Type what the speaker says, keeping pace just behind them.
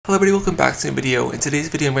Hello everybody, welcome back to a new video. In today's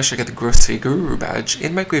video, I'm going to show you the Grocery Guru badge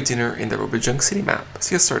in Microwave Dinner in the Robojunk City map. Let's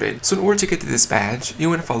get started. So in order to get to this badge, you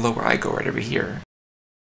want to follow where I go right over here.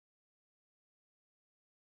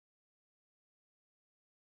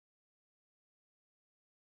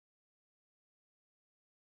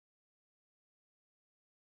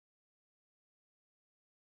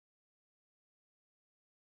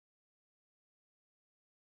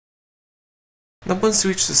 Now once you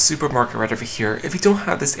reach the supermarket right over here, if you don't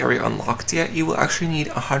have this area unlocked yet, you will actually need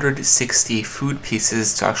 160 food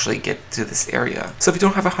pieces to actually get to this area. So if you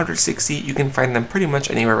don't have 160, you can find them pretty much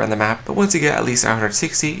anywhere around the map, but once you get at least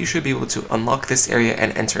 160, you should be able to unlock this area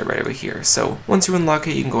and enter it right over here. So once you unlock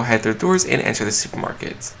it, you can go ahead through the doors and enter the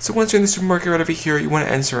supermarket. So once you're in the supermarket right over here, you want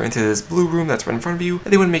to enter into this blue room that's right in front of you, and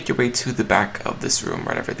then you want to make your way to the back of this room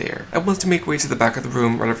right over there. And once you make your way to the back of the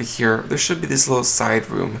room right over here, there should be this little side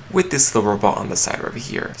room with this little robot on the side right over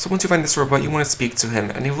here. So once you find this robot, you want to speak to him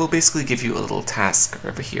and he will basically give you a little task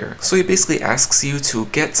right over here. So he basically asks you to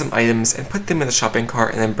get some items and put them in the shopping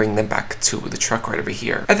cart and then bring them back to the truck right over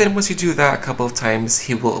here. And then once you do that a couple of times,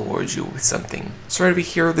 he will award you with something. So right over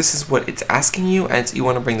here, this is what it's asking you, and you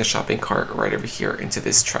want to bring the shopping cart right over here into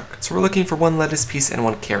this truck. So we're looking for 1 lettuce piece and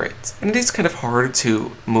 1 carrot. And it is kind of hard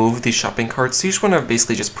to move these shopping carts, so you just want to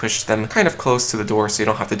basically just push them kind of close to the door so you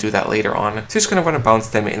don't have to do that later on. So you just kind of want to bounce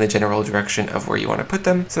them in the general direction of where you want to put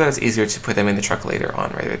them, so that it's easier to put them in the truck later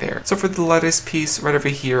on right over there. So for the lettuce piece right over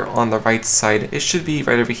here on the right side, it should be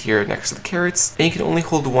right over here next to the carrots, and you can only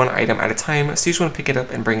hold 1 item at a time, so you just want to pick it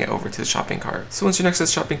up and bring it over to the shopping cart. So once you're next to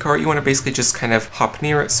the shopping cart, you want to basically just kind of hop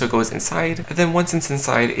near it so it goes inside, and then once it's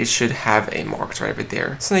inside, it should have a mark right over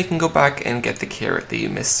there. So now you can go back and get the carrot that you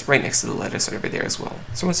missed right next to the lettuce right over there as well.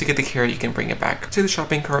 So once you get the carrot, you can bring it back to the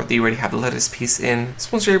shopping cart that you already have the lettuce piece in. So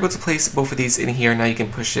once you're able to place both of these in here, now you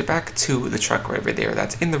can push it back to the truck right over there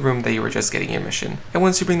that's in the room that you were just getting your mission. And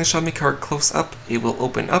once you bring the shopping cart close up, it will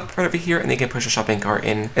open up right over here and you can push the shopping cart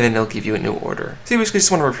in, and then it'll give you a new order. So you basically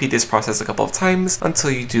just want to repeat this process a couple of times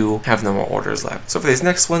until you do have no more orders left. So for these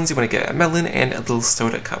next ones, you want to get a melon and a little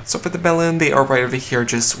soda cup. So for the melon, they are right over here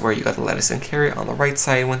just where you got the lettuce and carrot on the right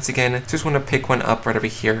side once again. So just want to pick one up right over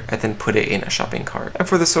here and then put it in a shopping cart. And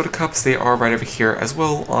for the soda cups, they are right over here as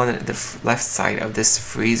well on the left side of this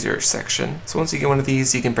freezer section. So once you get one of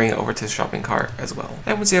these, you can bring it over to the shopping cart as well.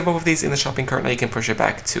 And once you have both of these in the shopping cart, now you can push it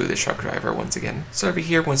back to the truck driver once again. So over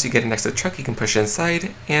here, once you get it next to the truck, you can push it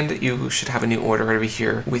inside, and you should have a new order right over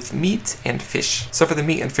here with meat and fish. So for the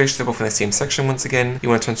meat and fish, they're both in the same section once again. You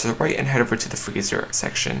want to turn to the right and head over to the freezer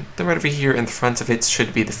section. Then right over here in the front of it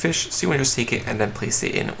should be the fish, so you want to just take it and then place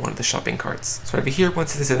it in one of the shopping carts. So over here,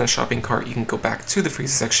 once it is in the shopping cart, you can go back to the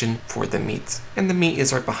freezer section for the meat. And the meat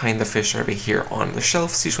is right behind the fish right over here on the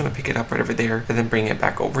shelf, so you just want to pick it up right over there and then bring it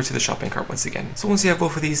back over to the shopping cart once again. So once you have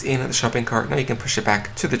both of these in the shopping cart, now you can push it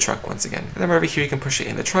back to the truck once again. And then right over here, you can push it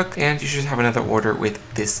in the truck, and you should have another order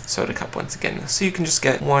with this soda cup once again. So you can just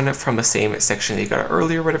get one from the same section that you got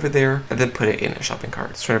earlier right over there, and then put it in a shopping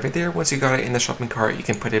cart. So right over there, once you got it in the shopping cart, you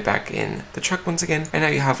can put it back in the truck once again, and now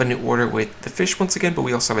you have a new order with the fish once again, but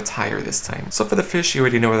we also have a tire this time. So for the fish, you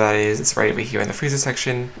already know where that is. It's right over here in the freezer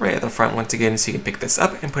section, right at the front once again, so you can pick this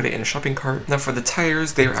up and put it in a shopping cart. Now for the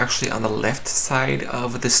tires, they're actually on the left side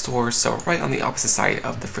of the store, so right on the opposite side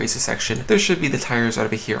of the freezer section, there should be the tires right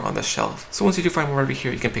over here on the shelf. So once you do find one right over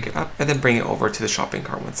here, you can pick it up and then bring it over to the shopping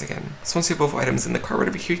cart once again. So once you have both items in the cart right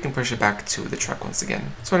over here, you can push it back to the truck once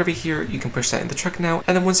again. So right over here, you can push that in the truck now,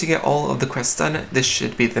 and then once you get all of the quests done, this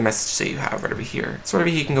should be the message that you have right over here. So right over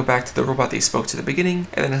here, you can go back to the robot that you spoke to at the beginning,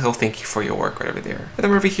 and then he'll thank you for your work right over there. And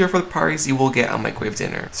then right over here for the prize, you will get a microwave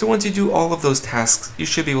dinner. So once you do all of those tasks, you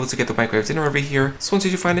should be able to get the microwave dinner over here. So once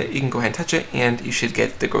you do find it, you can go ahead and touch it, and you should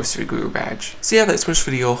get the Grocery Guru badge. So yeah, that's much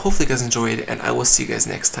video. Hopefully you guys enjoyed, and I will see you guys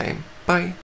next time. Bye!